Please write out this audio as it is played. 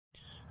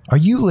Are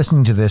you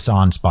listening to this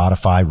on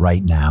Spotify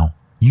right now?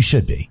 You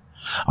should be.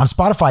 On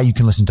Spotify, you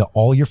can listen to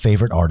all your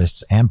favorite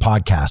artists and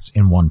podcasts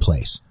in one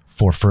place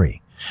for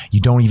free.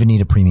 You don't even need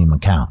a premium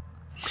account.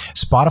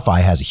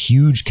 Spotify has a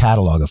huge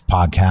catalog of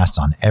podcasts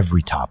on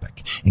every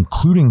topic,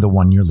 including the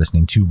one you're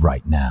listening to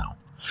right now.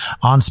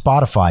 On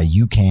Spotify,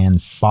 you can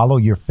follow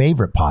your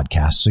favorite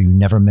podcasts so you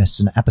never miss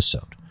an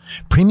episode.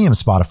 Premium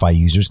Spotify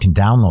users can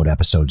download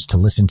episodes to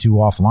listen to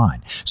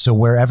offline, so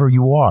wherever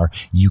you are,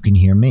 you can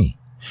hear me.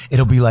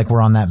 It'll be like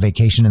we're on that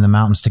vacation in the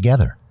mountains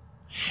together.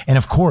 And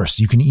of course,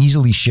 you can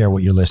easily share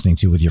what you're listening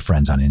to with your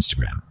friends on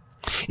Instagram.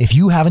 If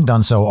you haven't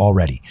done so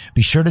already,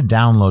 be sure to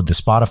download the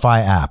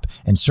Spotify app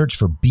and search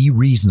for Be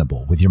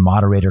Reasonable with your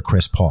moderator,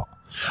 Chris Paul.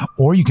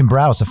 Or you can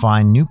browse to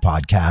find new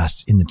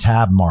podcasts in the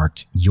tab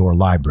marked Your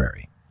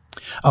Library.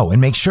 Oh, and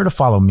make sure to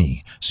follow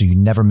me so you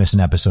never miss an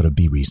episode of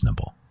Be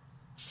Reasonable.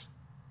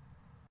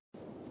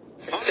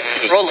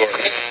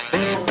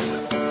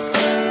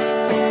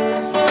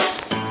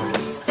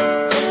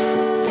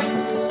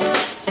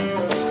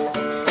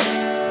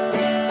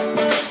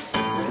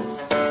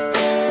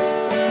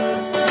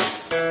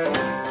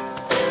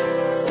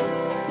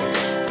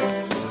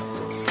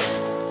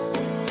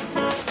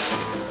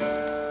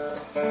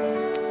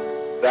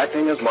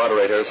 Acting as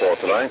moderator for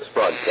tonight's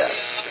broadcast.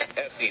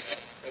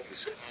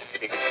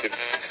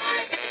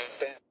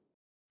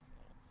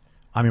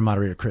 I'm your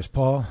moderator, Chris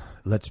Paul.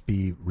 Let's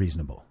be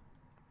reasonable.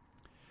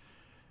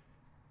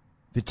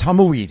 The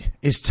tumbleweed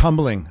is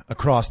tumbling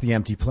across the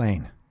empty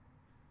plain.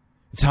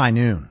 It's high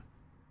noon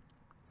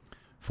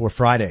for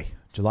Friday,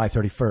 July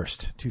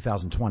 31st,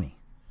 2020.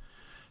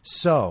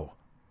 So,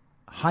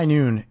 high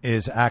noon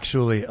is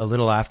actually a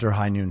little after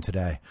high noon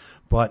today,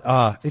 but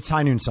it's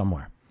high noon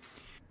somewhere.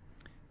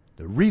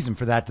 The reason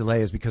for that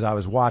delay is because I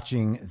was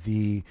watching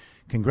the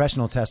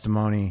congressional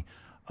testimony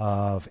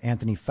of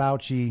Anthony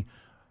Fauci,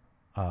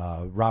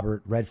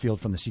 Robert Redfield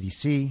from the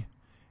CDC,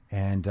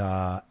 and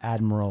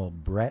Admiral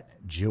Brett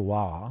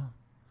Giroir,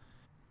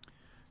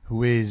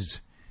 who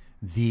is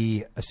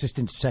the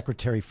Assistant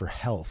Secretary for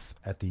Health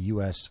at the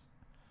U.S.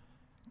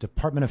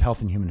 Department of Health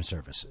and Human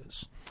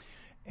Services.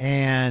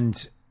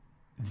 And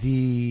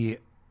the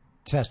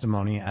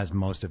testimony, as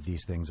most of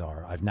these things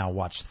are, I've now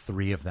watched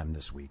 3 of them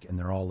this week, and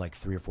they're all like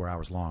 3 or 4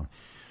 hours long.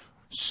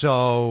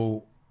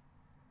 So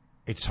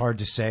it's hard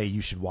to say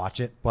you should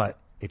watch it, but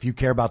if you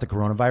care about the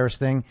coronavirus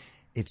thing,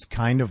 it's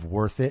kind of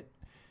worth it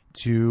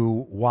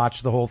to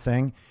watch the whole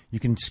thing. You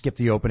can skip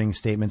the opening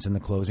statements and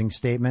the closing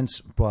statements,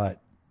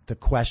 but the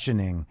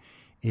questioning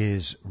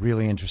is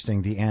really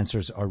interesting. The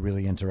answers are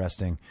really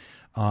interesting.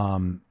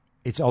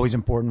 It's always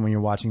important when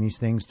you're watching these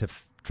things to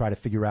try to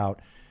figure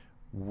out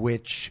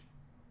which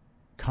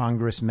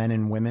congressmen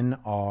and women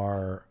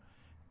are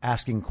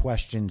asking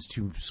questions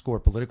to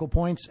score political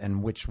points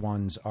and which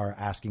ones are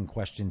asking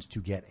questions to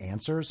get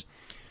answers.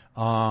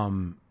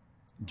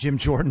 Jim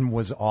Jordan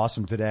was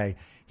awesome today.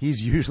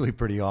 He's usually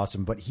pretty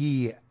awesome, but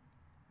he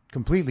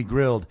completely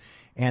grilled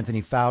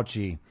Anthony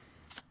Fauci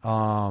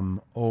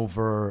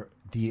over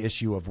the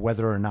issue of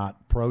whether or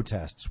not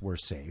protests were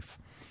safe.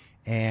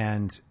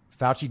 And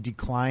Fauci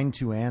declined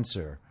to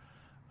answer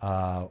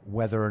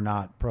whether or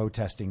not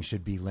protesting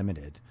should be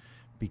limited,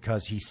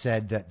 because he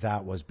said that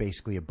that was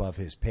basically above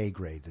his pay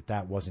grade,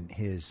 that wasn't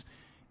his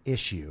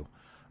issue.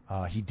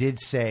 He did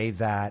say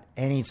that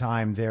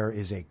anytime there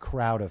is a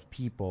crowd of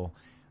people,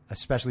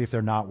 especially if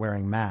they're not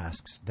wearing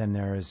masks, then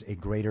there is a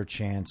greater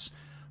chance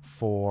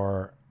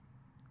for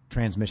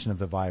transmission of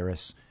the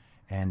virus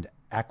and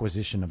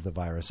acquisition of the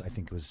virus, I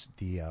think was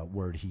the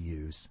word he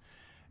used.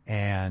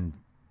 And,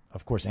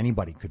 of course,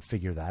 anybody could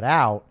figure that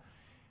out.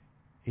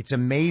 It's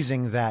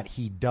amazing that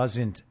he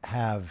doesn't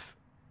have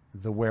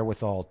the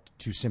wherewithal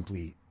to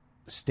simply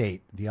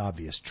state the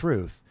obvious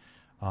truth.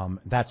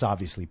 That's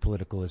obviously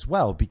political as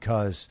well,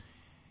 because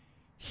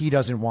he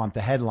doesn't want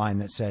the headline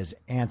that says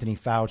Anthony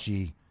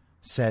Fauci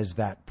says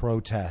that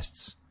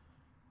protests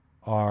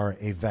are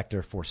a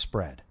vector for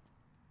spread.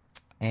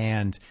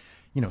 And,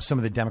 you know, some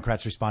of the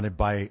Democrats responded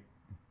by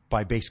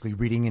basically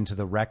reading into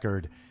the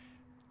record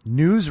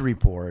news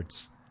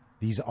reports,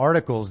 these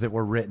articles that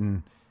were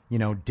written, you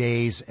know,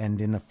 days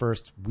and in the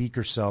first week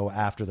or so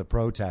after the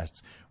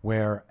protests,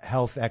 where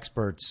health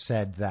experts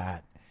said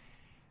that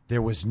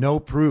there was no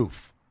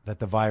proof that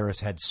the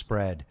virus had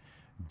spread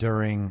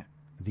during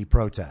the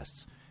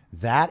protests.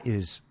 That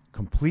is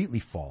completely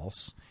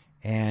false.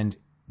 And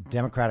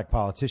Democratic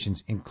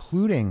politicians,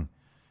 including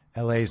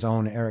LA's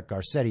own Eric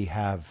Garcetti,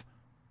 have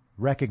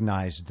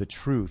recognized the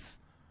truth,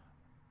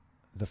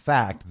 the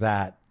fact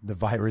that the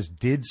virus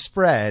did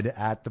spread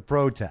at the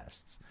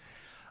protests.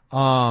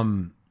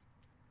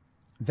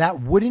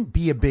 That wouldn't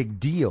be a big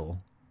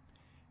deal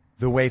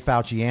the way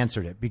Fauci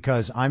answered it,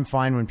 because I'm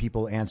fine when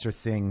people answer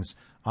things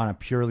on a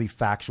purely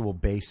factual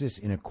basis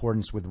in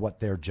accordance with what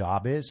their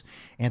job is.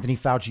 Anthony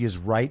Fauci is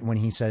right when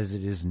he says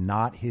it is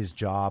not his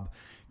job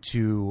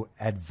to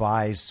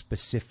advise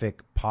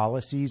specific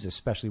policies,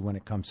 especially when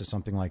it comes to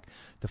something like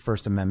the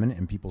First Amendment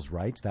and people's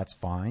rights. That's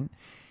fine.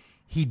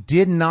 He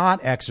did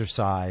not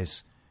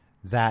exercise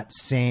that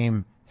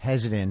same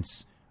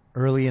hesitance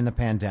early in the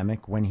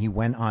pandemic when he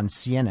went on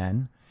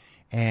CNN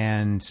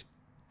and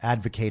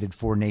advocated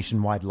for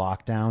nationwide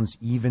lockdowns,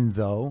 even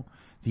though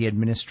the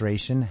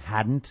administration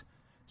hadn't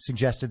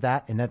suggested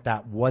that and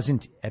that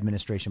wasn't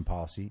administration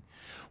policy.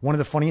 One of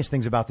the funniest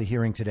things about the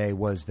hearing today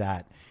was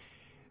that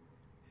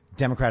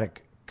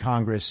Democratic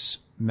Congress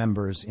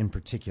members in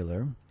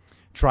particular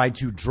tried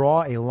to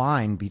draw a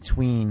line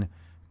between,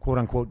 quote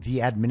unquote,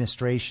 the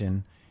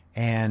administration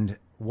and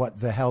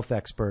what the health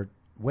expert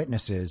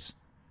witnesses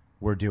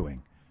were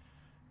doing.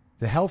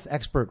 The health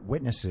expert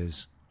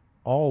witnesses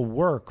all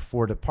work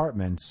for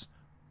departments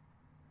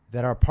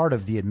that are part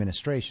of the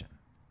administration.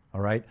 All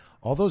right.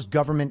 All those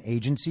government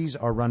agencies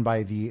are run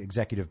by the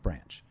executive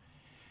branch.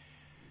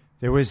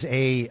 There was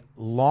a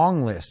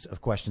long list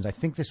of questions. I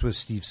think this was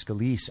Steve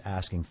Scalise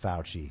asking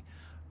Fauci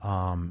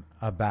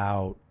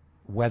about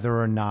whether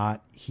or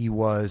not he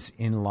was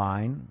in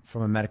line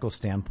from a medical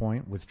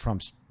standpoint with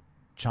Trump's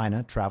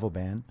China travel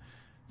ban,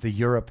 the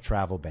Europe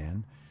travel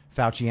ban.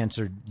 Fauci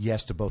answered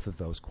yes to both of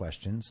those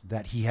questions,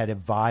 that he had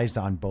advised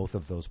on both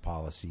of those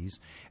policies,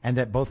 and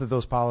that both of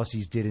those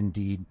policies did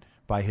indeed,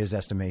 by his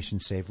estimation,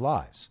 save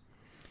lives.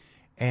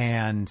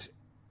 And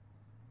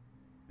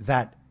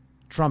that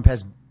Trump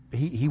has,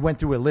 he went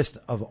through a list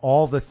of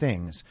all the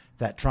things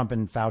that Trump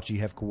and Fauci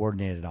have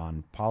coordinated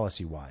on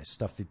policy-wise,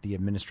 stuff that the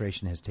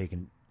administration has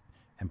taken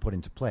and put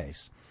into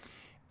place.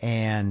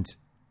 And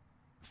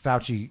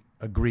Fauci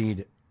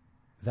agreed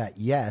that,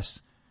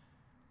 yes,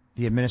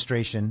 the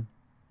administration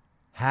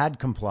had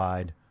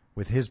complied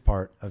with his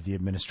part of the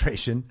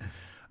administration,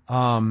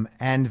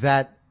 and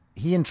that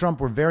he and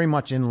Trump were very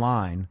much in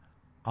line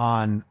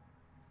on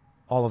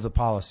all of the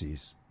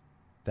policies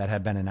that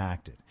had been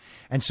enacted.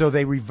 And so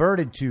they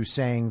reverted to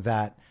saying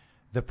that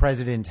the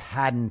president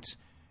hadn't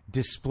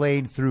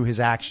displayed through his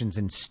actions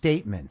and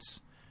statements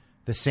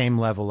the same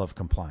level of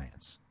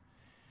compliance.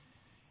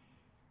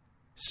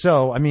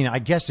 So, I mean, I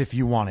guess if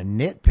you want to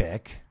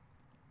nitpick,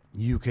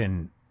 you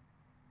can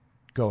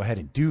go ahead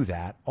and do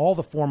that. All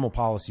the formal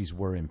policies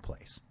were in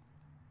place.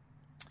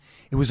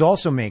 It was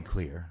also made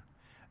clear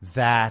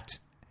that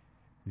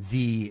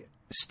the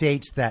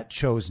states that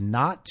chose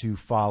not to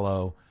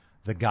follow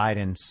the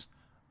guidance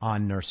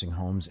on nursing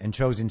homes and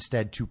chose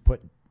instead to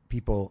put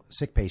people,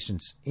 sick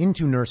patients,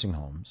 into nursing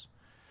homes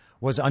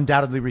was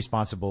undoubtedly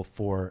responsible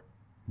for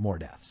more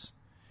deaths.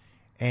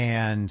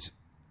 And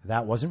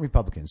that wasn't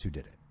Republicans who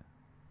did it.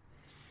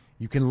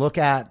 You can look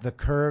at the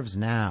curves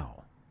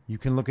now. You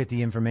can look at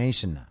the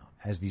information now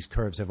as these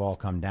curves have all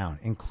come down,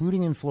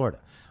 including in Florida.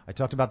 I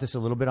talked about this a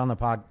little bit on the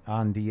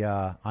on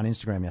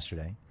Instagram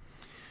yesterday.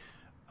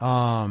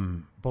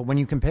 But when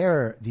you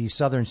compare the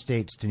southern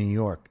states to New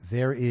York,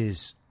 there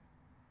is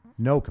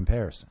no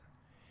comparison.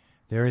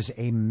 There is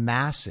a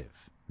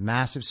massive,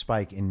 massive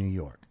spike in New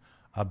York,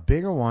 a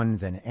bigger one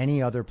than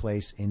any other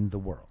place in the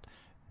world.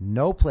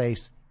 No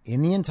place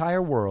in the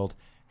entire world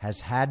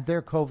has had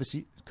their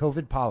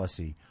COVID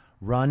policy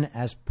run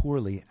as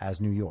poorly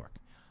as New York.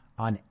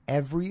 On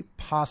every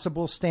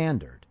possible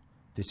standard,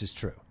 this is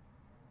true.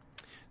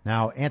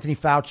 Now, Anthony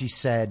Fauci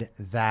said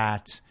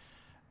that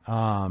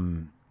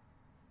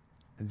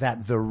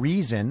that the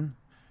reason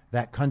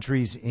that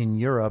countries in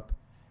Europe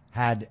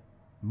had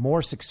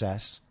more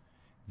success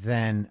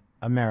than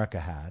America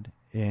had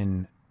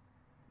in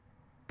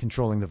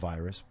controlling the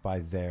virus by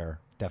their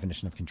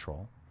definition of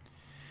control,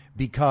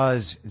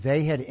 because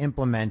they had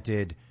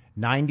implemented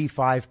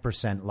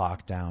 95%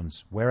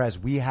 lockdowns, whereas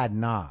we had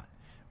not,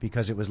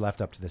 because it was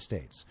left up to the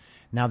states.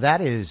 Now, that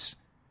is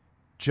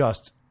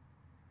just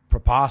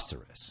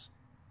preposterous,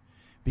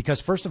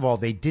 because, first of all,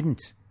 they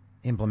didn't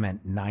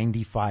implement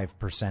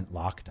 95%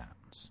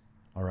 lockdowns.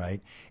 All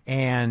right.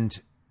 And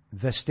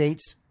the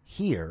states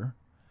here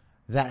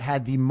that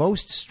had the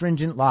most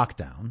stringent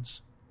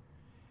lockdowns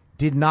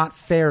did not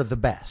fare the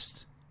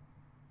best.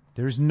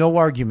 There's no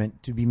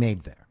argument to be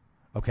made there.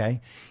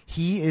 OK,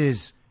 he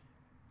is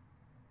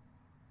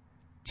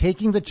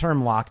taking the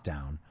term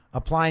lockdown,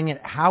 applying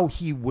it how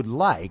he would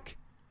like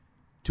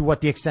to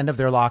what the extent of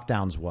their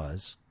lockdowns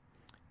was,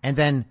 and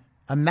then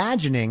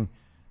imagining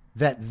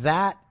that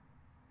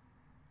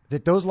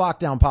those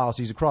lockdown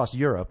policies across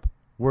Europe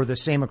were the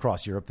same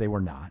across Europe. They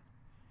were not.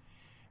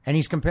 And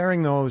he's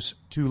comparing those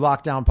to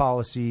lockdown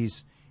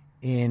policies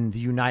in the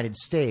United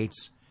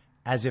States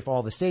as if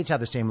all the states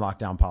had the same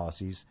lockdown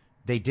policies.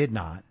 They did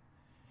not.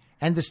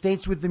 And the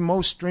states with the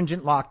most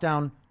stringent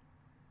lockdown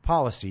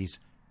policies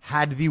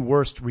had the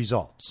worst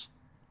results.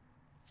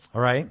 All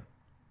right.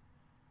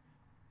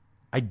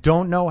 I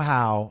don't know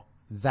how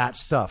that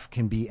stuff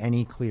can be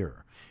any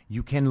clearer.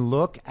 You can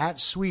look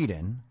at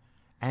Sweden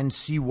and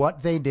see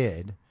what they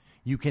did.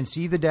 You can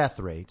see the death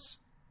rates,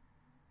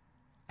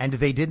 and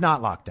they did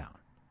not lock down.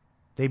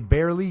 They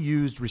barely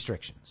used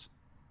restrictions.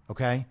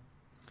 Okay.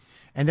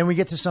 And then we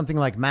get to something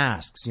like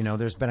masks. You know,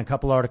 there's been a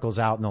couple articles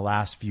out in the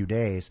last few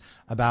days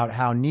about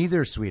how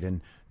neither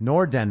Sweden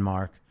nor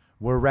Denmark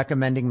were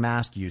recommending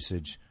mask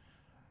usage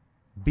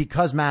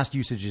because mask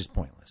usage is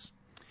pointless.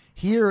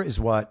 Here is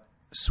what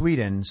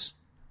Sweden's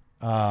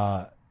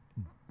Anders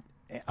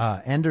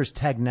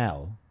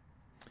Tegnell,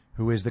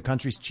 who is the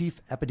country's chief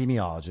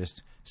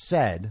epidemiologist,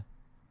 said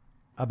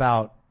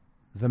about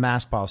the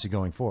mask policy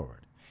going forward.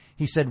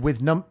 He said,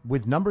 with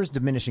numbers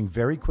diminishing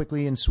very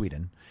quickly in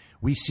Sweden,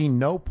 we see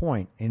no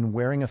point in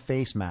wearing a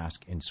face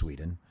mask in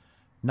Sweden,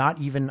 not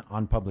even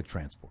on public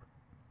transport.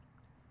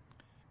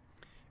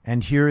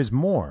 And here is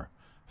more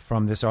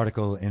from this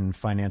article in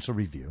Financial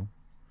Review.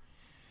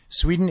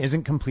 Sweden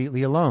isn't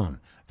completely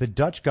alone. The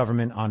Dutch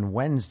government on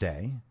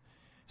Wednesday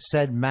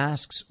said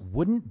masks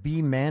wouldn't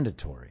be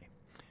mandatory,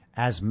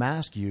 as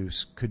mask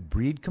use could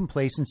breed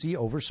complacency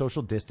over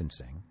social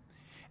distancing,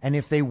 and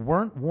if they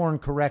weren't worn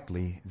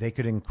correctly, they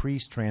could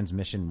increase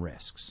transmission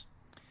risks.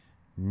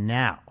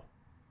 Now,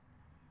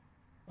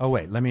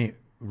 let me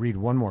read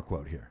one more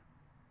quote here.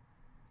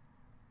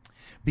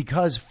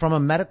 Because from a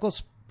medical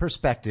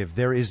perspective,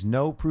 there is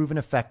no proven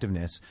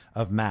effectiveness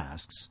of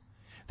masks,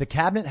 the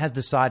cabinet has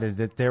decided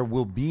that there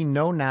will be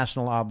no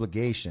national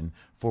obligation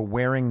for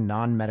wearing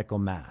non-medical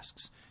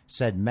masks,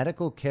 said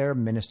Medical Care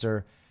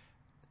Minister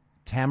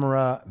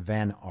Tamara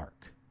Van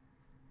Ark.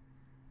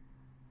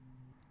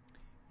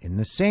 In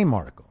the same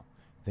article,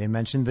 they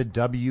mentioned the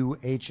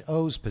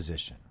WHO's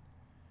position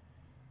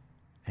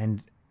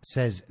and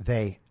says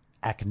they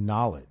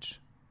acknowledge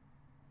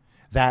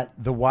that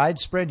the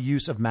widespread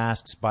use of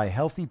masks by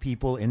healthy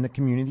people in the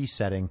community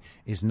setting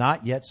is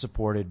not yet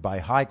supported by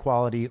high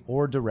quality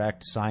or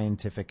direct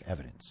scientific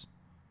evidence.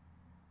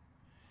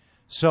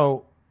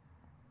 So,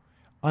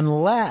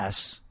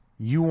 unless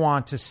you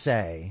want to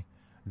say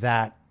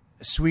that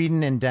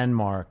Sweden and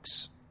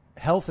Denmark's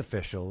health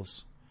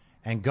officials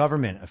and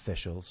government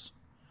officials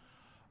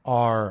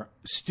are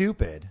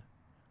stupid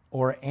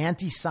or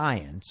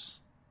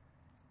anti-science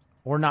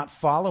or not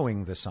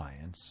following the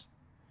science,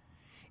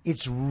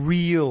 it's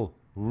real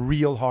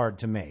hard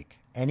to make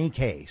any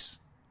case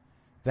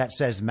that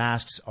says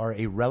masks are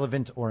a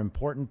relevant or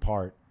important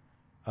part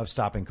of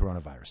stopping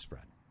coronavirus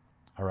spread.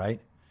 All right?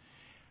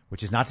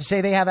 Which is not to say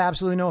they have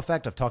absolutely no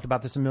effect. I've talked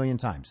about this a million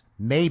times.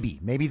 Maybe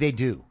they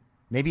do.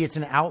 Maybe it's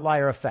an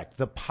outlier effect.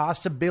 The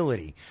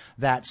possibility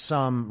that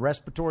some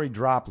respiratory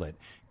droplet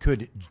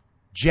could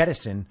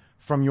jettison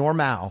from your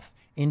mouth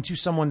into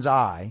someone's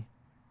eye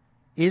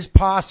is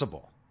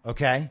possible,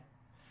 okay?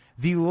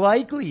 The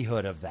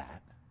likelihood of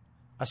that,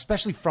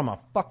 especially from a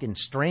fucking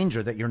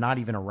stranger that you're not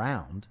even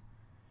around,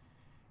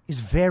 is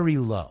very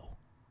low.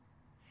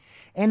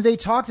 And they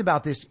talked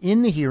about this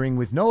in the hearing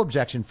with no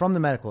objection from the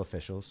medical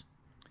officials,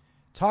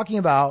 talking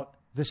about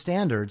the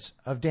standards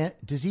of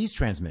disease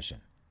transmission.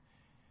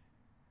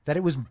 That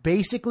it was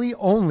basically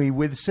only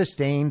with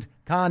sustained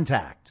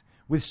contact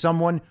with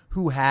someone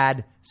who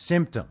had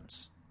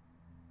symptoms.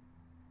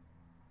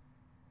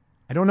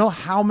 I don't know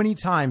how many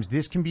times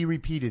this can be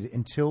repeated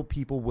until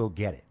people will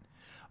get it.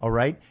 All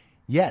right?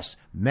 Yes,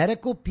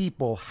 medical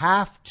people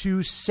have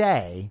to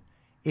say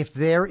if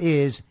there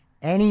is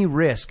any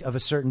risk of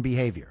a certain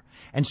behavior.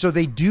 And so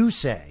they do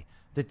say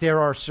that there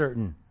are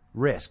certain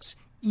risks,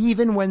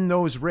 even when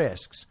those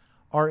risks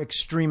are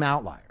extreme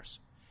outliers.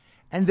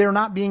 And they're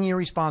not being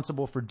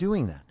irresponsible for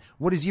doing that.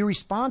 What is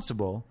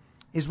irresponsible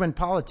is when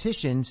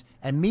politicians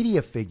and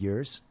media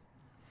figures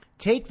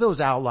take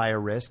those outlier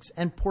risks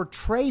and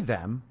portray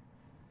them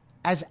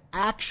as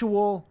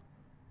actual,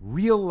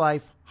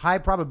 real-life,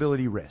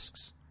 high-probability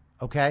risks.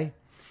 Okay?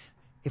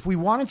 If we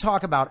want to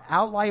talk about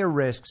outlier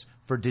risks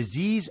for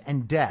disease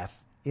and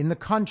death in the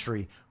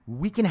country,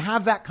 we can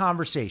have that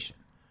conversation.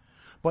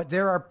 But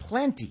there are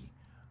plenty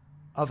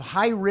of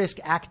high-risk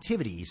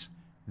activities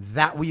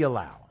that we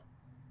allow.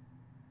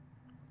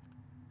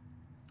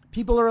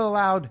 People are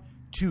allowed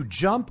to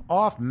jump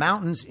off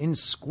mountains in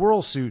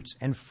squirrel suits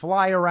and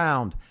fly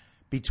around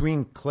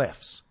between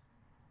cliffs.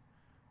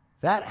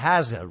 That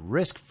has a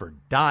risk for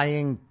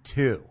dying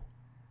too.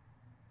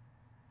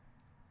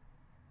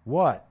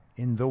 What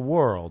in the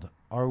world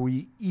are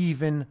we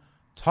even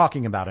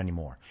talking about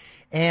anymore?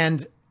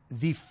 And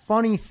the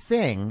funny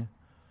thing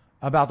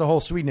about the whole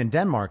Sweden and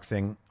Denmark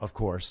thing, of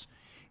course,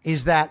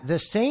 is that the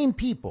same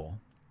people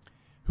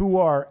who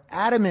are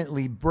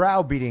adamantly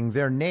browbeating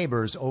their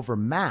neighbors over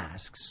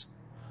masks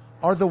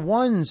are the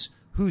ones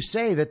who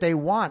say that they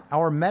want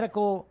our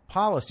medical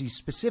policy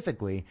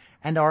specifically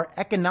and our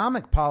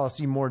economic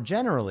policy more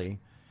generally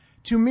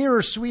to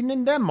mirror Sweden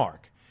and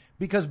Denmark,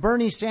 because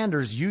Bernie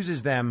Sanders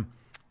uses them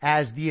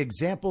as the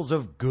examples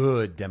of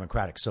good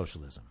democratic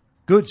socialism.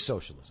 Good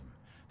socialism.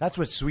 That's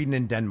what Sweden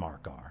and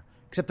Denmark are,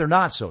 except they're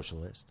not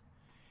socialist.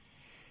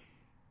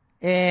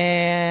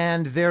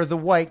 And they're the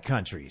white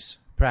countries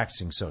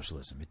practicing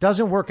socialism. It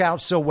doesn't work out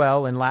so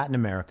well in Latin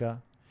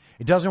America.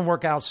 It doesn't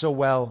work out so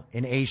well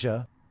in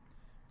Asia.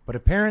 But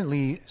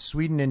apparently,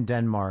 Sweden and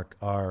Denmark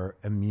are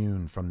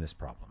immune from this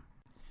problem.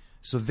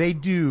 So they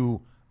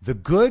do the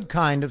good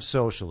kind of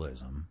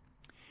socialism,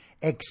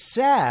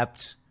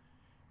 except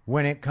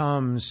when it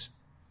comes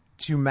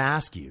to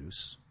mask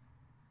use,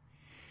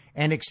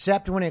 and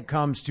except when it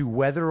comes to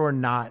whether or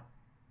not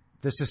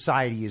the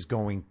society is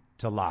going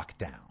to lock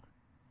down.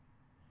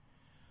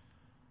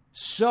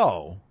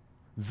 So,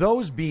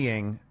 those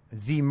being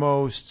the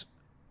most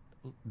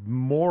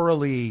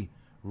morally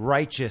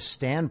righteous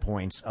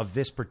standpoints of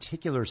this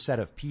particular set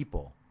of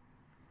people,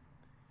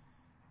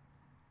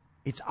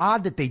 it's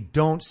odd that they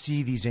don't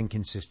see these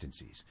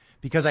inconsistencies,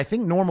 because I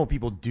think normal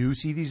people do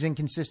see these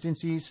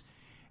inconsistencies.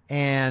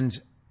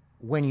 And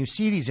when you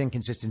see these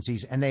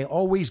inconsistencies and they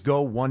always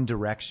go one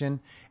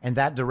direction, and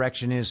that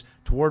direction is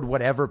toward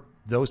whatever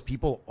those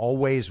people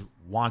always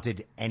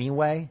wanted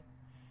anyway,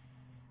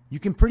 you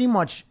can pretty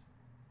much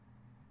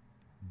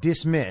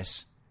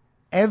dismiss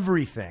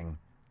everything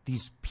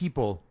these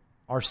people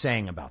are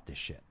saying about this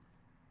shit.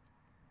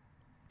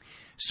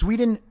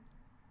 Sweden,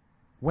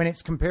 when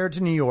it's compared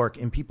to New York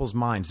in people's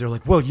minds, they're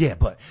like, well, yeah,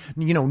 but,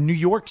 New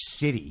York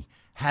City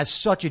has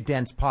such a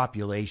dense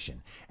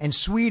population. And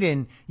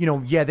Sweden,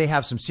 yeah, they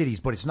have some cities,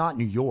 but it's not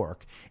New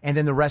York. And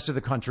then the rest of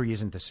the country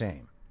isn't the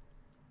same.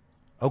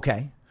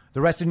 Okay.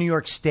 The rest of New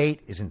York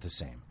State isn't the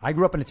same. I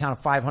grew up in a town of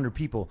 500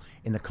 people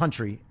in the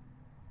country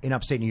in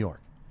upstate New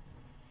York.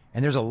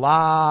 And there's a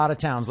lot of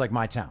towns like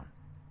my town.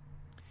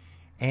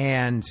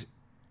 And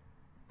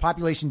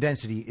population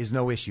density is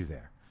no issue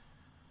there.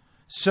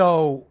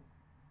 So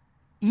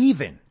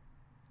even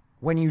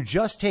when you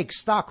just take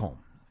Stockholm,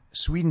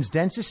 Sweden's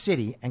densest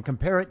city, and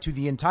compare it to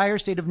the entire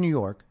state of New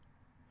York,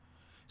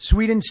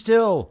 Sweden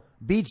still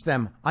beats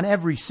them on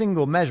every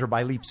single measure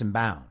by leaps and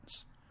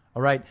bounds.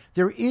 All right.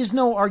 There is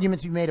no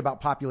argument to be made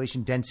about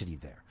population density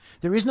there.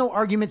 There is no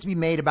argument to be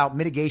made about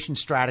mitigation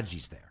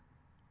strategies there.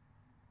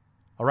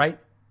 All right.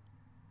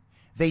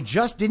 They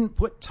just didn't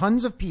put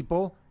tons of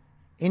people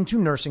into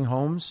nursing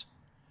homes,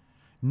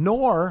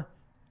 nor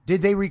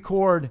did they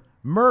record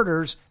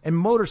murders and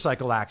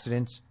motorcycle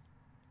accidents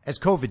as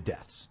COVID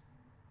deaths.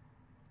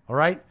 All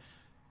right.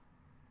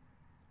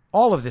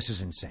 All of this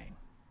is insane.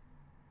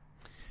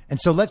 And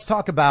so let's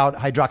talk about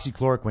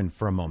hydroxychloroquine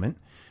for a moment,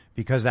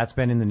 because that's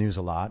been in the news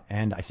a lot.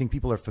 And I think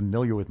people are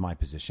familiar with my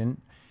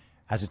position,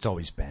 as it's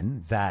always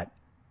been, that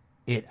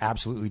it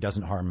absolutely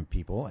doesn't harm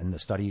people. And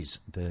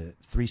the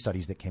 3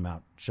 studies that came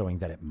out showing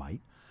that it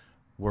might,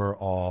 were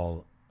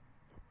all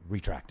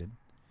retracted,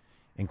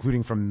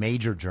 including from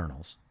major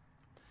journals.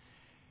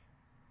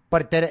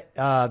 But that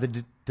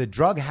the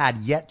drug had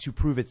yet to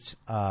prove its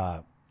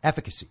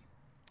efficacy.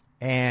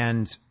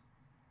 And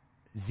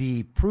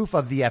the proof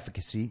of the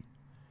efficacy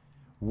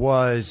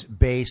was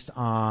based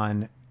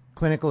on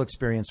clinical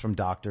experience from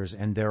doctors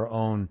and their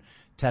own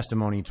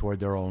testimony toward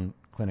their own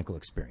clinical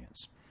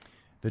experience.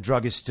 The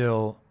drug is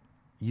still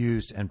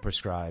used and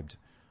prescribed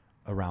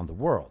around the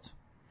world.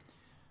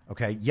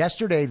 Okay.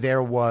 Yesterday,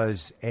 there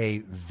was a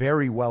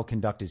very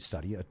well-conducted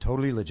study, a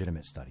totally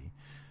legitimate study,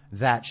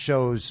 that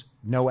shows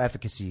no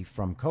efficacy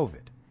from from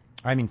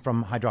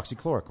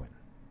hydroxychloroquine.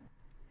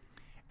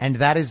 And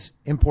that is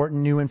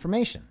important new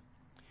information.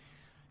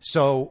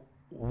 So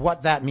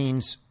what that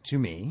means to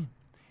me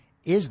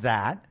is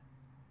that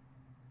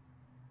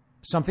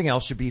something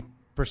else should be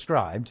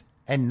prescribed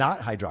and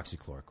not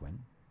hydroxychloroquine.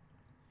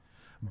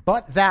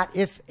 But that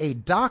if a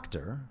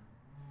doctor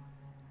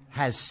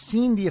has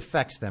seen the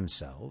effects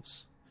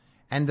themselves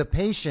and the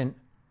patient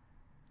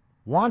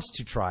wants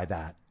to try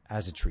that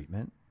as a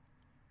treatment,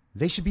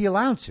 they should be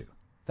allowed to.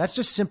 That's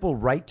just simple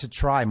right to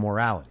try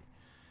morality.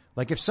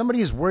 Like if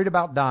somebody is worried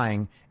about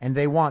dying and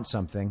they want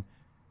something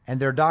and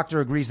their doctor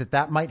agrees that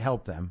that might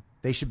help them,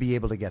 they should be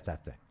able to get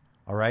that thing.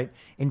 All right.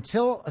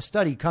 Until a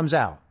study comes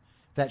out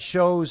that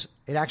shows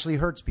it actually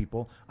hurts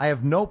people, I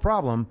have no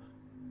problem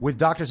with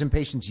doctors and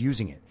patients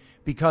using it,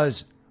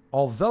 because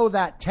although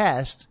that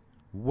test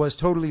was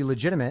totally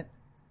legitimate,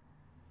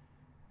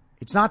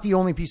 it's not the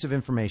only piece of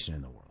information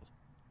in the world.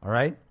 All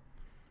right.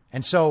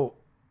 And so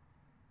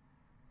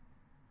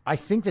I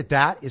think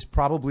that is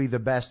probably the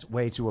best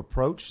way to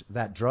approach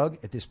that drug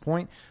at this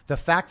point. The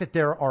fact that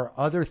there are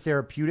other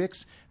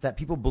therapeutics that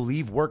people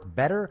believe work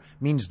better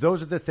means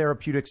those are the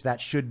therapeutics that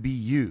should be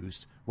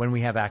used when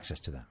we have access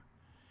to them.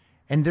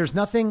 And there's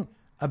nothing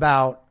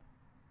about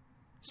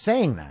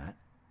saying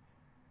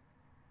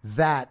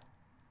that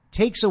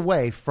takes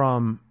away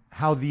from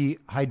how the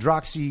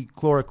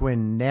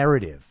hydroxychloroquine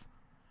narrative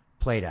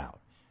played out.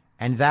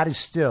 And that is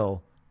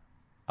still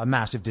a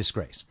massive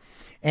disgrace.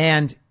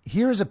 And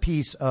here's a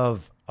piece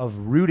of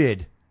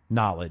rooted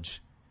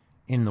knowledge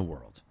in the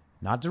world.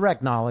 Not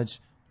direct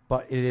knowledge,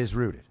 but it is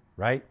rooted,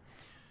 right?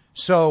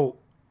 So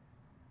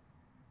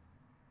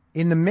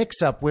in the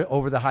mix-up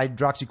over the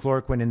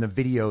hydroxychloroquine and the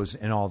videos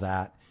and all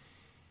that,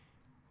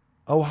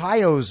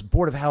 Ohio's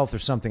Board of Health or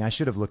something, I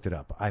should have looked it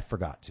up. I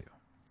forgot to.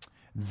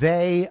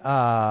 They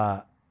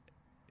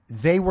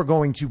were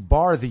going to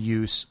bar the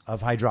use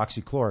of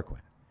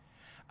hydroxychloroquine.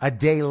 A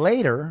day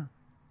later,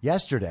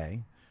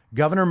 yesterday,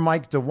 Governor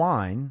Mike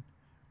DeWine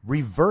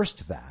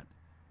reversed that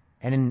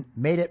and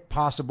made it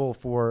possible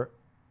for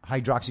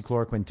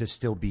hydroxychloroquine to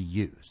still be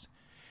used.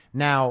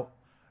 Now,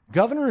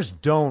 governors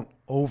don't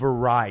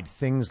override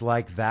things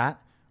like that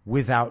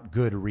without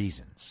good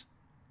reasons.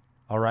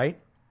 All right?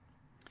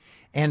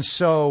 And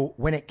so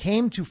when it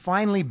came to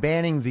finally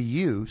banning the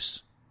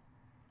use,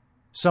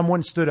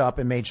 someone stood up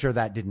and made sure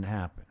that didn't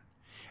happen.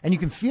 And you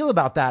can feel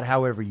about that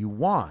however you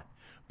want,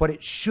 but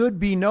it should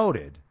be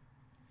noted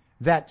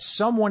that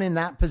someone in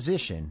that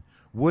position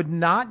would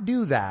not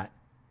do that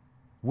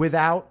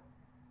without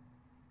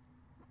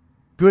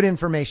good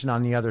information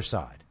on the other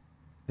side,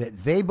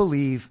 that they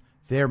believe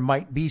there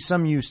might be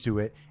some use to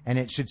it and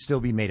it should still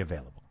be made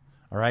available.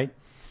 All right.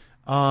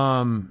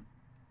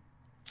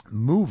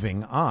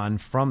 Moving on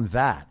from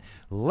that,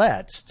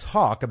 let's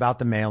talk about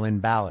the mail-in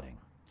balloting.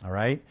 All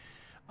right.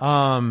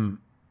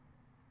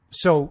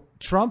 So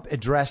Trump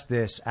addressed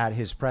this at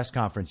his press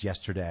conference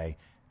yesterday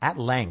at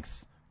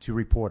length to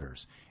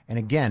reporters. And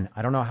again,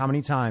 I don't know how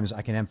many times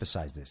I can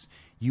emphasize this.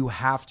 You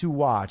have to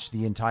watch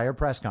the entire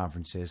press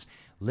conferences,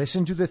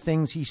 listen to the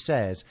things he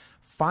says,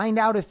 find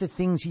out if the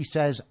things he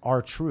says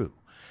are true.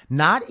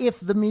 Not if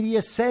the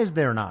media says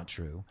they're not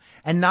true,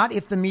 and not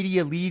if the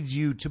media leads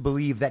you to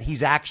believe that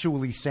he's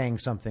actually saying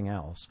something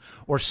else,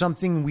 or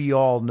something we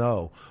all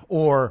know,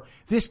 or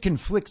this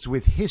conflicts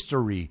with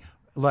history.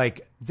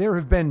 Like, there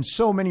have been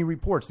so many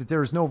reports that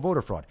there is no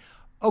voter fraud.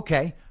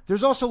 Okay,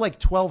 there's also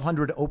like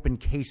 1,200 open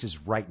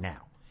cases right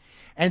now.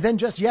 And then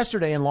just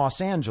yesterday in Los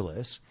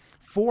Angeles,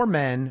 4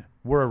 men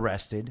were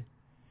arrested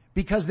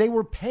because they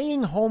were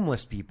paying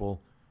homeless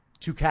people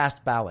to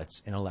cast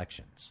ballots in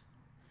elections.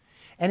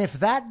 And if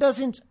that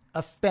doesn't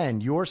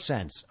offend your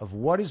sense of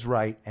what is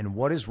right and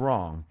what is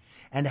wrong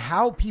and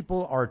how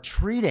people are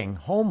treating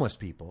homeless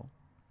people,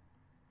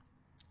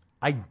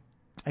 I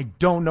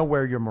don't know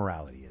where your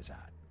morality is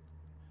at.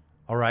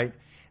 All right.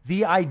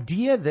 The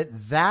idea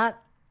that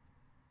that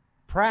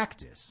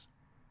practice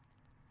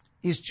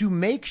is to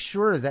make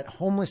sure that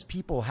homeless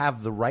people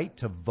have the right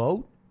to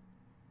vote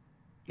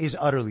is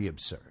utterly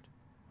absurd,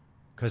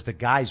 because the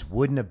guys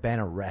wouldn't have been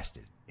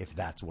arrested if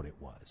that's what it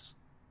was.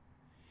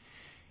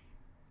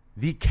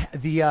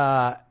 The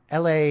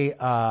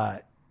LA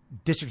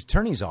District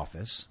Attorney's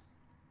Office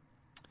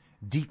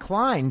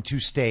declined to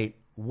state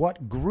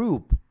what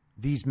group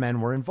these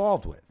men were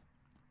involved with.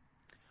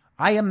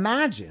 I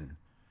imagine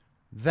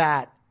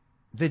that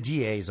the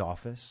DA's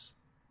office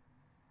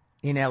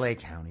in LA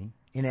County,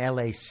 in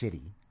LA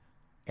City,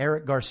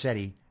 Eric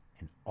Garcetti,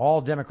 and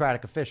all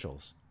Democratic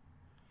officials,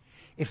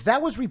 if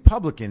that was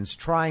Republicans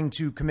trying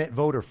to commit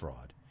voter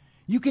fraud,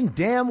 you can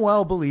damn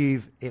well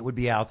believe it would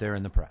be out there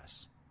in the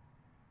press.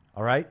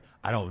 All right?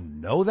 I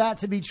don't know that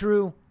to be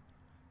true,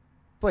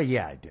 but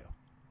yeah, I do.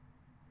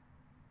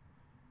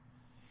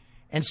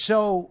 And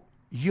so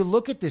you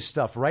look at this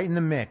stuff right in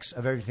the mix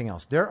of everything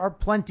else. There are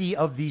plenty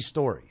of these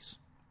stories.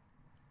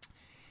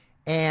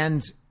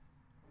 And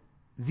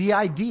the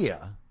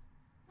idea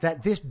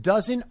that this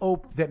doesn't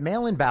that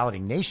mail-in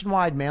balloting,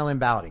 nationwide mail-in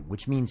balloting,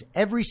 which means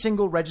every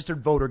single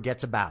registered voter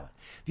gets a ballot,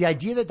 the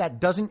idea that that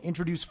doesn't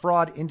introduce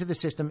fraud into the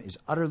system is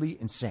utterly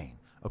insane.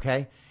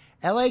 Okay?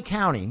 LA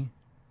County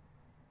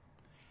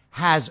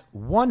has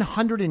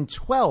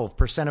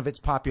 112% of its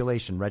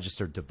population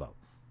registered to vote.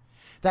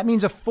 That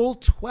means a full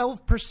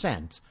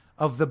 12%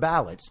 of the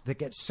ballots that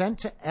get sent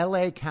to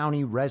LA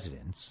County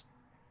residents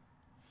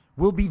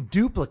will be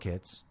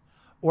duplicates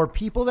or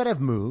people that have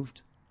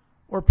moved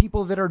or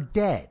people that are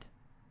dead.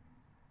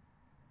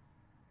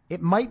 It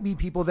might be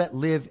people that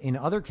live in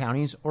other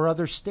counties or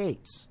other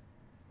states.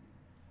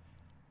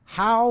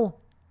 How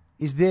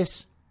is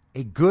this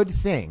a good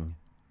thing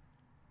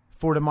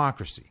for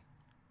democracy?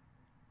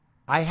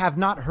 I have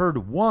not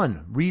heard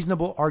one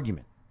reasonable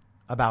argument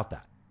about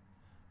that.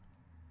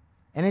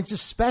 And it's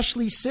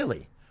especially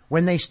silly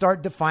when they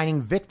start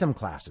defining victim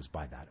classes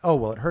by that. Oh,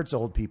 well, it hurts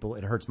old people.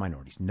 It hurts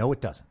minorities. No,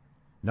 it doesn't.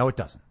 No, it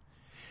doesn't.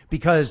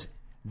 Because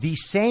the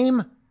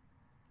same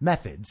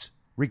methods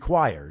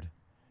required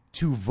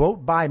to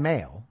vote by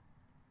mail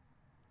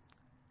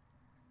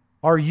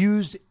are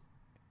used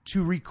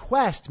to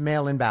request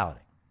mail-in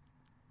balloting.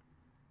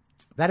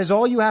 That is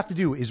all you have to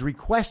do, is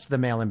request the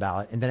mail-in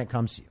ballot, and then it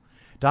comes to you.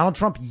 Donald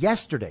Trump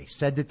yesterday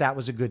said that that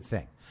was a good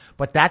thing,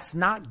 but that's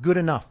not good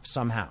enough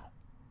somehow.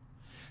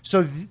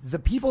 So the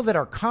people that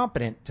are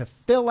competent to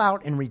fill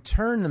out and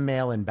return the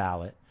mail-in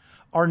ballot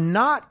are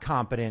not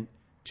competent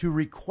to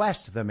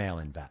request the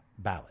mail-in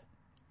ballot.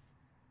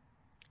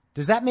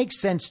 Does that make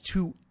sense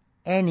to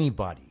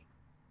anybody?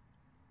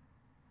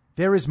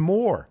 There is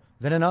more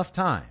than enough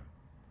time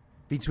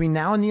between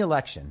now and the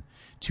election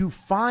to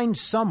find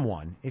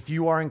someone, if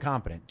you are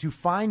incompetent, to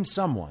find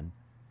someone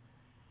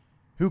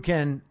who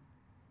can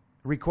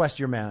request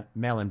your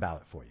mail-in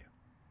ballot for you.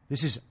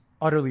 This is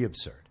utterly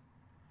absurd.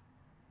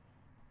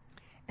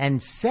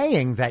 And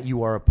saying that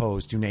you are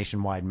opposed to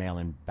nationwide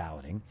mail-in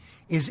balloting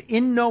is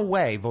in no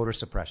way voter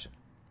suppression.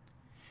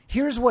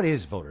 Here's what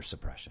is voter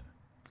suppression.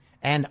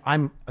 And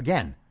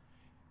again,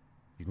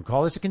 you can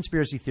call this a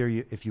conspiracy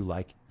theory if you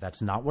like.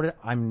 That's not what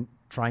I'm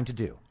trying to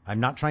do. I'm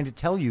not trying to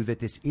tell you that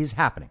this is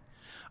happening.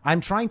 I'm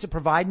trying to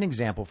provide an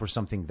example for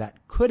something that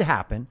could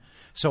happen.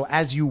 So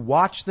as you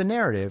watch the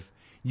narrative,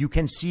 you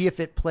can see if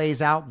it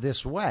plays out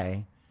this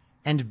way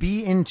and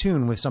be in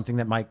tune with something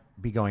that might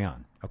be going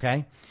on.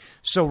 Okay?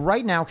 So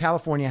right now,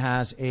 California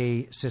has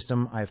a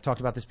system, I've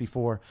talked about this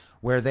before,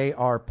 where they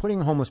are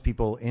putting homeless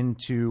people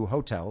into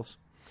hotels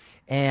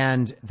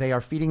and they are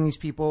feeding these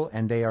people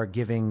and they are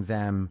giving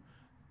them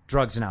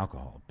drugs and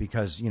alcohol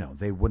because, you know,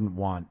 they wouldn't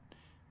want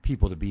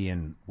people to be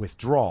in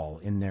withdrawal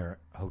in their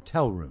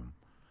hotel room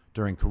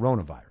during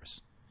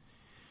coronavirus.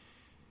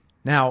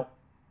 Now,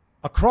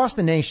 across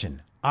the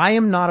nation, I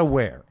am not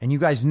aware, and you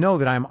guys know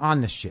that I'm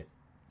on this shit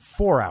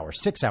 4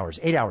 hours, 6 hours,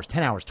 8 hours,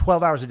 10 hours,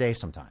 12 hours a day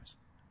sometimes,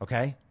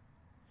 okay?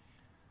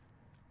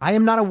 I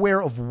am not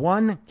aware of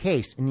one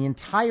case in the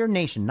entire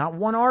nation, not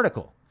one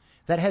article,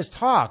 that has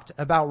talked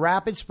about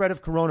rapid spread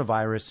of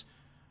coronavirus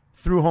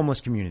through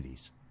homeless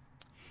communities.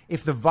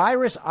 If the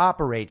virus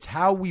operates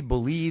how we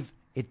believe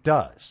it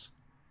does,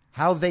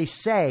 how they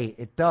say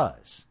it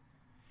does,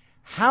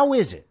 how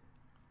is it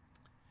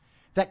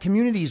that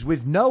communities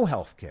with no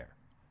health care,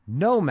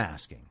 no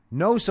masking,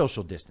 no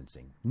social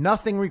distancing,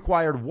 nothing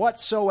required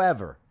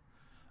whatsoever,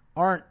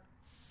 aren't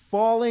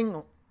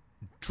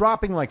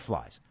dropping like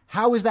flies?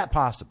 How is that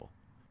possible?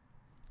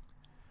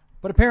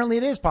 But apparently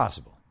it is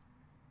possible,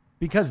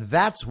 because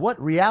that's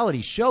what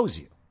reality shows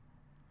you.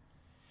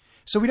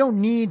 So we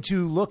don't need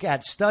to look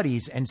at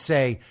studies and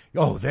say,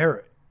 oh,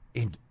 they're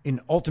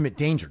in ultimate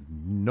danger.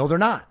 No, they're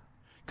not.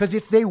 Because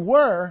if they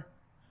were,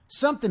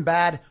 something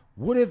bad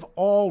would have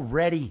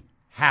already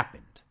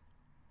happened.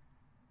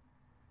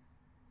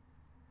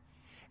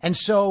 And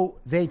so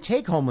they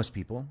take homeless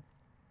people,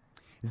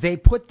 they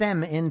put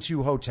them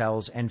into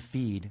hotels and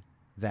feed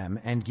them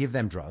and give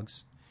them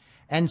drugs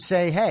and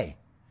say, hey,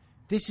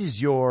 this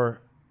is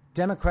your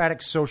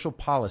democratic social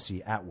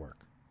policy at work.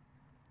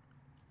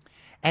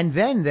 And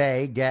then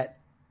they get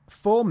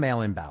full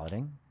mail-in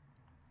balloting.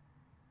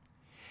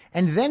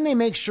 And then they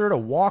make sure to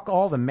walk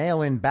all the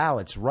mail-in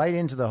ballots right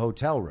into the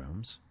hotel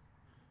rooms.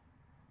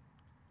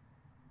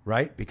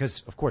 Right?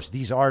 Because, of course,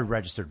 these are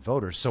registered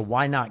voters. So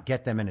why not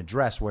get them an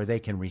address where they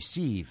can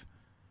receive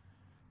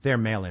their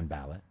mail-in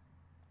ballot?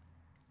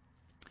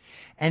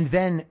 And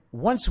then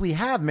once we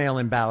have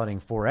mail-in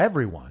balloting for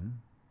everyone,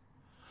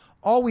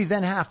 all we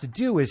then have to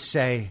do is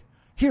say,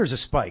 here's a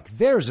spike,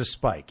 there's a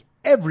spike,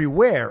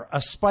 everywhere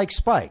a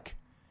spike.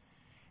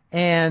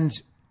 And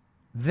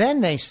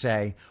then they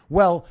say,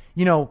 well,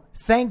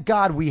 thank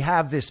God we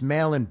have this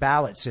mail-in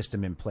ballot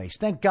system in place.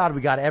 Thank God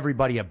we got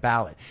everybody a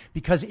ballot,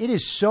 because it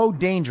is so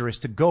dangerous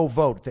to go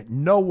vote that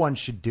no one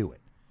should do it.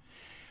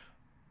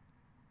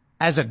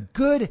 As a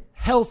good,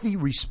 healthy,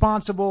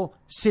 responsible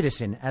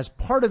citizen, as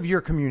part of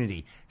your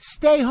community,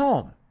 stay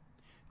home.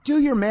 Do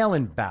your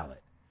mail-in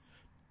ballot.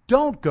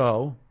 Don't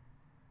go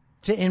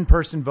to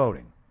in-person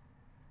voting.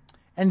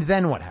 And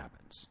then what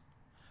happens?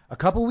 A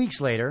couple weeks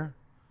later,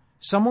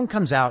 someone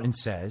comes out and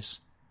says,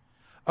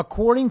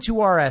 according to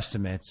our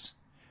estimates,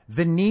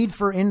 the need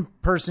for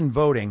in-person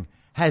voting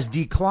has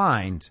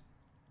declined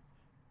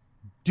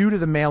due to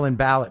the mail-in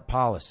ballot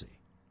policy.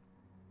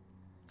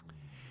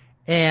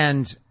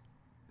 And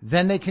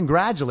then they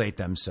congratulate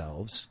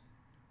themselves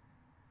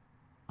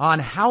on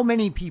how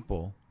many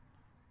people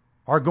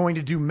are going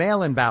to do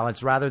mail-in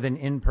ballots rather than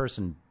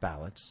in-person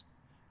ballots,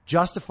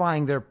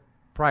 justifying their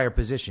prior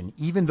position,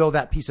 even though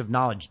that piece of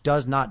knowledge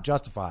does not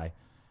justify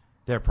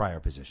their prior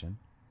position.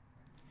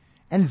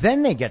 And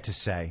then they get to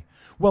say,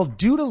 well,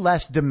 due to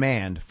less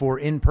demand for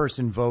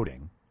in-person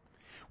voting,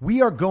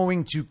 we are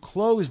going to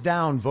close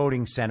down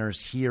voting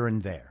centers here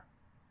and there.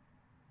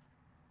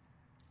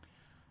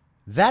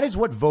 That is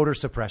what voter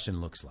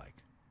suppression looks like.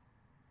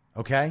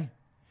 Okay?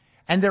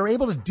 And they're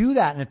able to do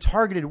that in a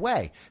targeted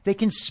way. They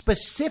can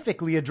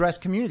specifically address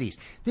communities.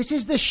 This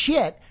is the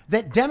shit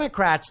that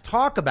Democrats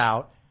talk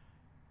about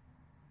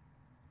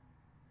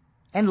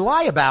and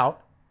lie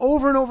about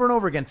over and over and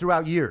over again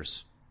throughout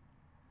years.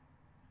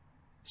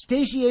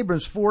 Stacey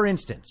Abrams, for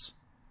instance,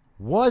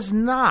 was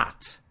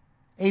not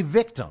a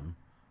victim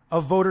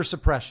of voter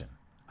suppression.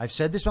 I've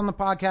said this on the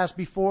podcast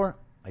before.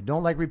 I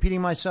don't like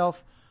repeating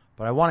myself,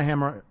 but I want to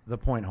hammer the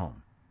point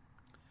home.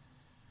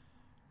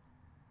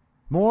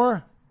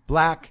 More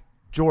black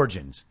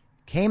Georgians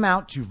came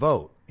out to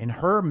vote in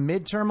her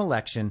midterm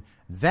election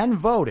than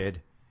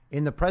voted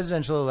in the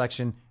presidential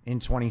election in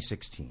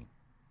 2016.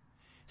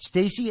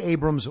 Stacey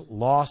Abrams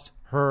lost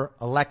her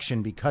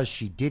election because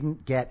she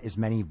didn't get as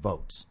many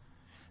votes.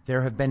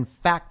 There have been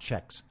fact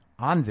checks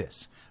on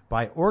this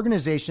by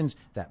organizations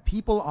that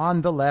people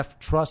on the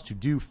left trust to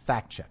do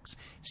fact checks.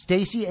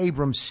 Stacey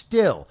Abrams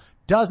still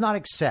does not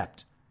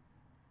accept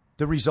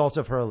the results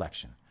of her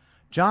election.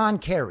 John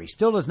Kerry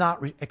still does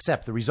not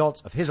accept the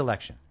results of his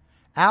election.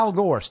 Al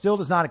Gore still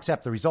does not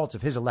accept the results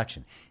of his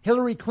election.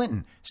 Hillary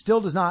Clinton still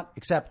does not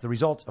accept the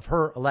results of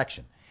her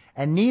election.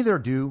 And neither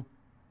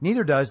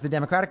does the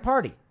Democratic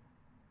Party.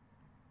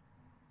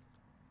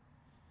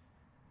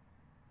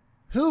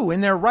 Who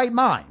in their right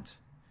mind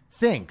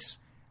thinks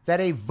that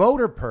a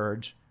voter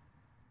purge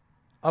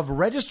of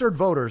registered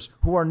voters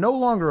who are no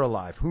longer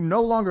alive, who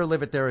no longer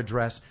live at their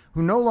address,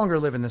 who no longer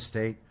live in the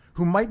state,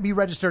 who might be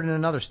registered in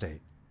another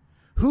state,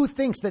 who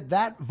thinks that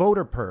that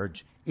voter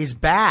purge is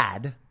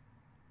bad,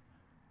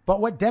 but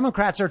what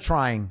Democrats are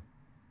trying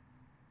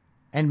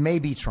and may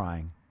be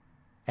trying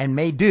and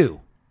may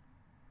do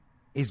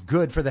is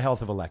good for the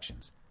health of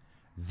elections?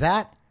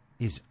 That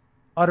is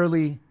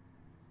utterly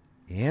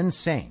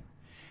insane.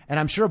 And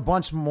I'm sure a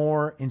bunch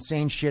more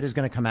insane shit is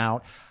going to come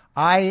out.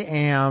 I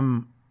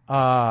am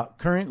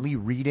currently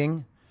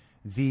reading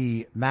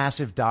the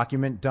massive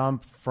document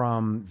dump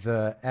from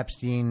the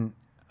Epstein,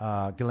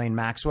 Ghislaine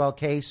Maxwell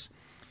case.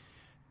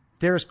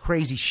 There's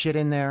crazy shit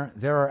in there.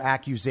 There are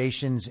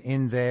accusations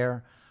in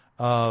there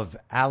of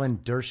Alan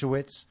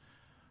Dershowitz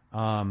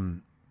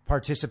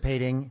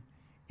participating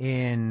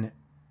in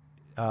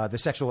the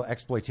sexual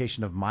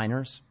exploitation of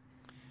minors.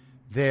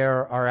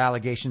 There are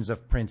allegations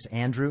of Prince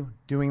Andrew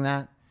doing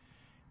that.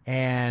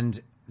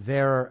 And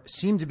there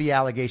seem to be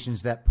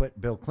allegations that put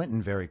Bill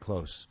Clinton very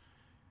close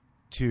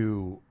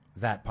to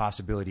that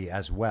possibility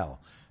as well.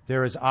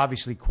 There is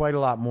obviously quite a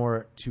lot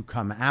more to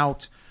come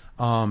out.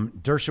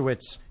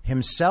 Dershowitz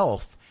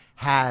himself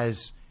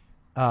has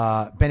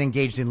been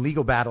engaged in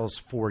legal battles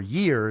for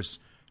years,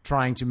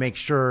 trying to make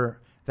sure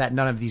that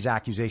none of these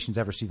accusations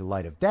ever see the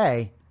light of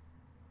day.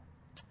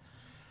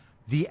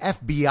 The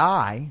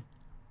FBI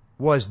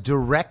was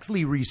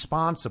directly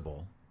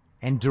responsible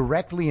and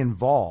directly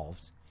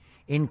involved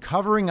in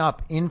covering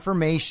up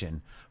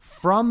information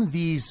from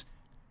these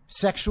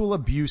sexual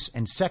abuse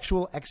and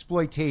sexual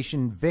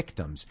exploitation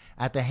victims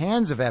at the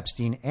hands of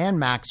Epstein and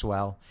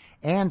Maxwell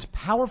and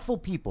powerful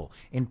people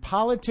in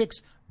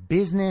politics,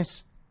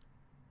 business,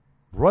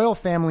 royal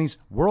families,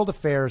 world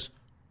affairs,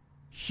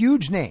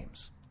 huge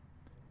names.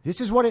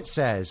 This is what it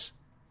says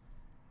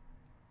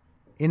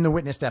in the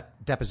witness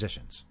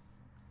depositions.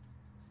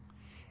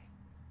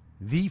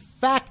 The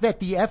fact that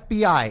the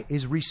FBI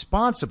is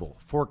responsible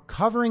for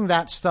covering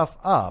that stuff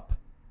up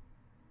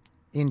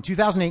in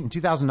 2008 and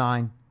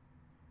 2009,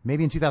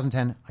 maybe in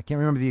 2010, I can't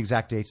remember the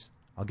exact dates.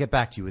 I'll get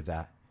back to you with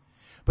that.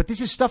 But this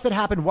is stuff that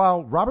happened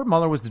while Robert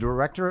Mueller was the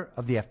director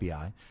of the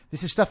FBI.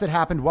 This is stuff that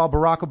happened while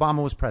Barack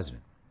Obama was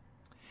president.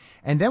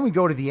 And then we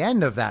go to the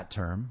end of that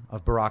term,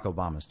 of Barack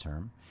Obama's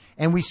term,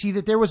 and we see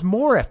that there was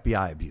more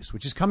FBI abuse,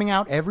 which is coming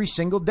out every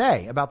single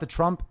day about the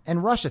Trump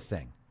and Russia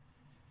thing.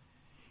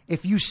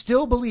 If you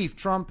still believe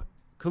Trump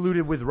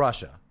colluded with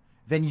Russia,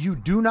 then you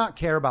do not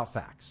care about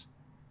facts.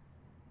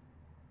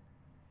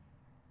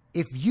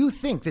 If you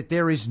think that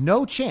there is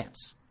no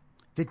chance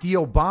that the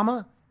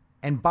Obama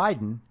and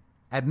Biden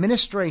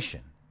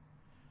administration,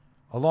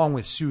 along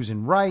with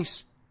Susan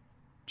Rice,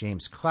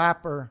 James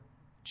Clapper,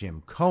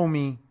 Jim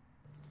Comey,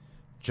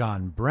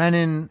 John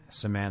Brennan,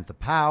 Samantha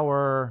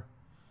Power,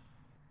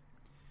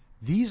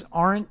 these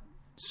aren't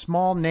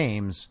small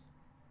names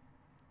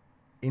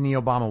in the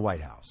Obama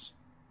White House.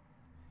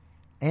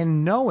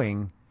 And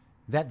knowing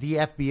that the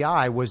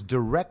FBI was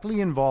directly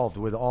involved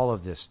with all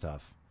of this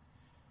stuff,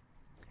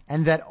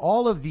 and that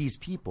all of these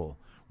people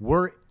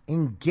were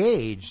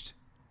engaged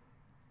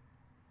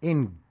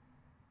in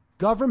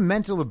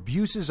governmental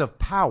abuses of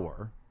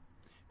power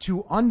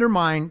to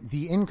undermine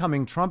the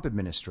incoming Trump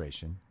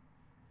administration,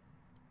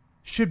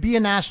 should be a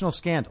national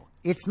scandal.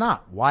 It's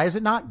not. Why is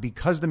it not?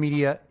 Because the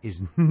media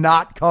is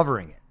not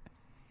covering it.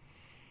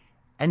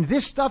 And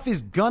this stuff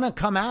is gonna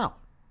come out.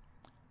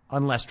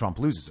 Unless Trump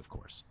loses, of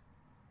course.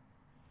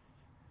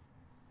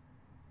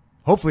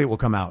 Hopefully it will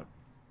come out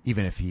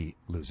even if he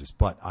loses,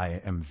 but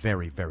I am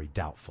very, very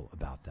doubtful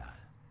about that.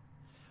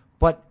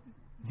 But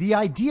the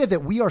idea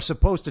that we are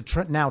supposed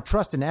to now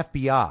trust an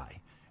FBI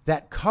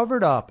that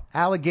covered up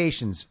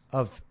allegations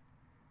of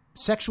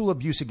sexual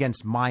abuse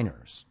against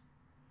minors,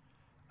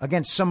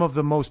 against some of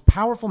the most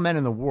powerful men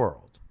in the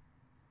world,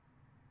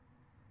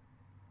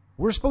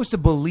 we're supposed to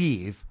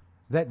believe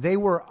that they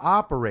were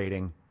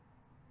operating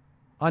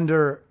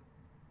under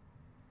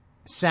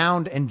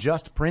sound and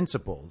just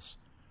principles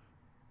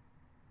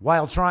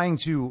while trying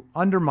to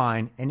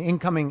undermine an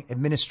incoming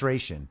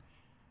administration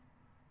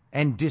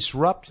and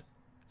disrupt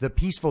the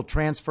peaceful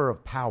transfer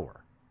of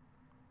power.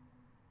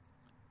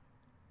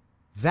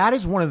 That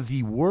is one of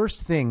the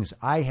worst things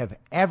I have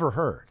ever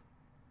heard.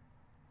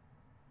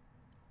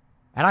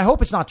 And I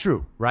hope it's not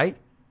true, right?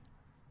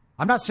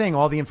 I'm not saying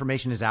all the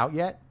information is out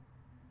yet.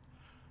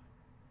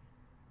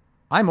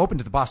 I'm open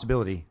to the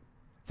possibility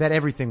that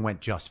everything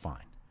went just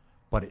fine,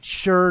 but it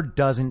sure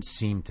doesn't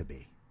seem to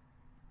be.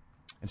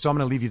 And so I'm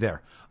going to leave you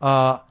there.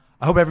 I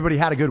hope everybody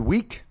had a good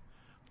week.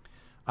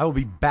 I will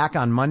be back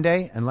on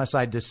Monday unless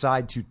I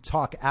decide to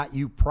talk at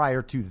you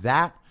prior to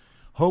that.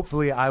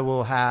 Hopefully I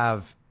will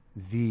have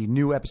the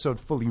new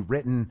episode fully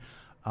written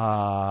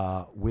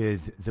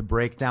with the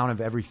breakdown of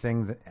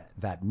everything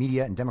that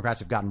media and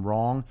Democrats have gotten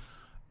wrong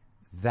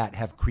that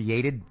have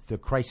created the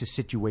crisis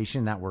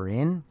situation that we're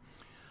in.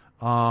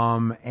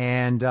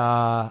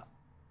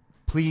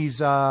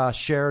 Please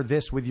share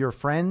this with your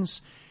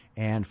friends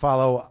and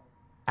follow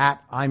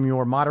at I'm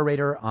Your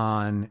Moderator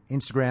on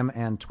Instagram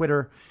and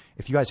Twitter.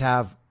 If you guys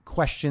have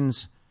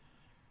questions,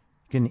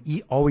 you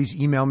can always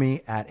email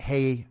me at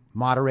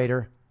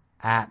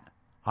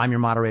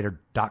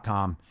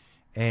heymoderator@imyourmoderator.com.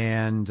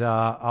 And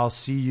I'll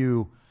see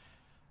you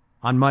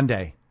on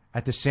Monday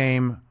at the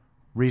same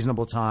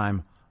reasonable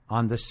time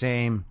on the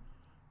same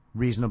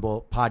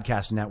reasonable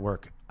podcast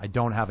network. I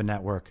don't have a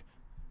network.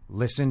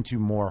 Listen to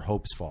more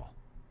Hopes Fall.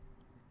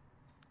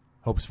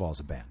 Hopes Fall is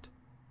a band.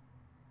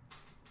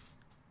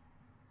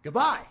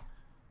 Goodbye.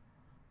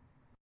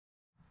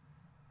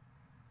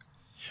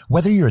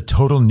 Whether you're a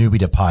total newbie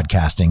to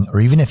podcasting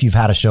or even if you've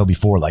had a show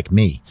before like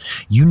me,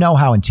 you know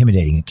how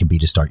intimidating it can be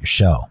to start your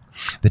show.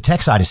 The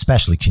tech side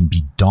especially can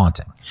be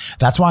daunting.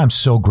 That's why I'm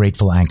so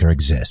grateful Anchor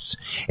exists.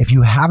 If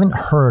you haven't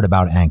heard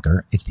about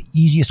Anchor, it's the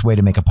easiest way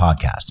to make a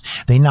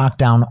podcast. They knock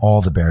down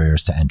all the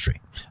barriers to entry.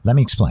 Let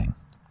me explain.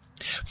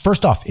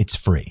 First off, it's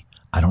free.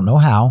 I don't know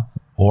how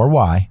or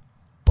why,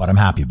 but I'm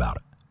happy about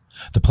it.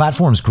 The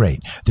platform's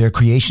great. There are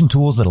creation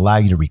tools that allow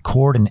you to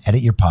record and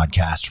edit your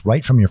podcast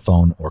right from your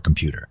phone or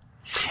computer.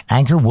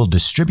 Anchor will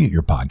distribute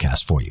your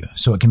podcast for you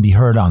so it can be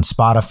heard on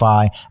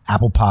Spotify,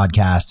 Apple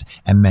Podcasts,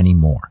 and many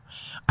more.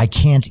 I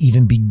can't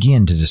even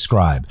begin to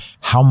describe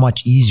how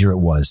much easier it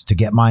was to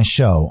get my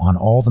show on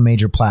all the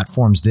major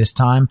platforms this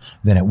time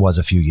than it was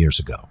a few years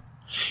ago.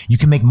 You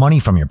can make money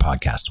from your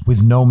podcast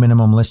with no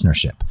minimum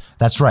listenership.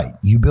 That's right.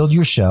 You build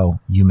your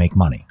show, you make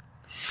money.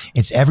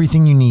 It's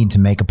everything you need to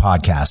make a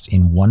podcast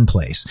in one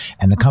place,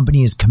 and the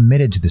company is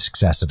committed to the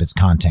success of its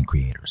content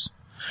creators.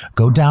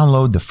 Go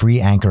download the free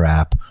Anchor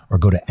app or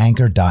go to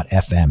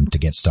anchor.fm to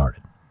get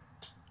started.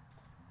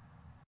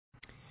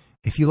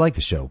 If you like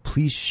the show,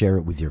 please share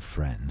it with your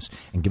friends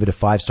and give it a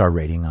 5-star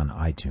rating on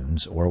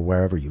iTunes or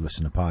wherever you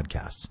listen to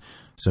podcasts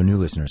so new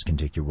listeners can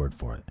take your word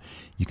for it.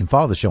 You can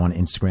follow the show on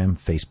Instagram,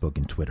 Facebook,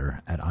 and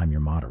Twitter at I'm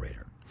Your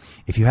Moderator.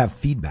 If you have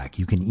feedback,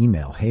 you can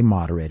email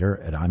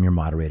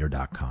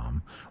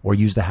heymoderator@imyourmoderator.com or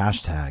use the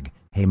hashtag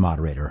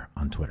heymoderator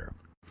on Twitter.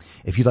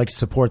 If you'd like to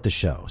support the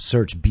show,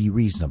 search Be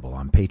Reasonable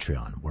on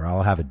Patreon, where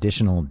I'll have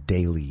additional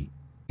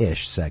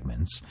daily-ish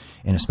segments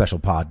in a special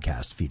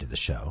podcast feed of the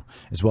show,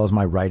 as well as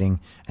my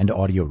writing and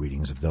audio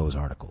readings of those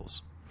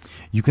articles.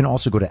 You can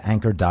also go to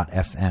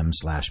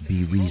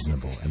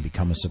anchor.fm/BeReasonable and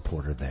become a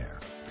supporter there.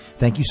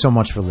 Thank you so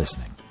much for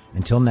listening.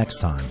 Until next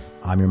time,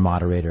 I'm your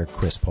moderator,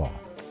 Chris Paul.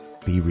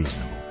 Be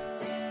reasonable.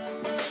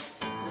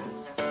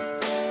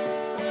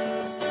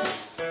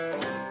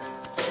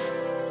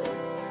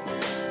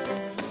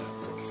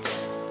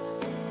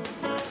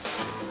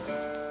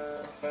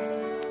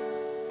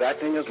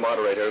 Acting as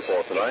moderator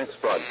for tonight's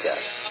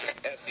broadcast.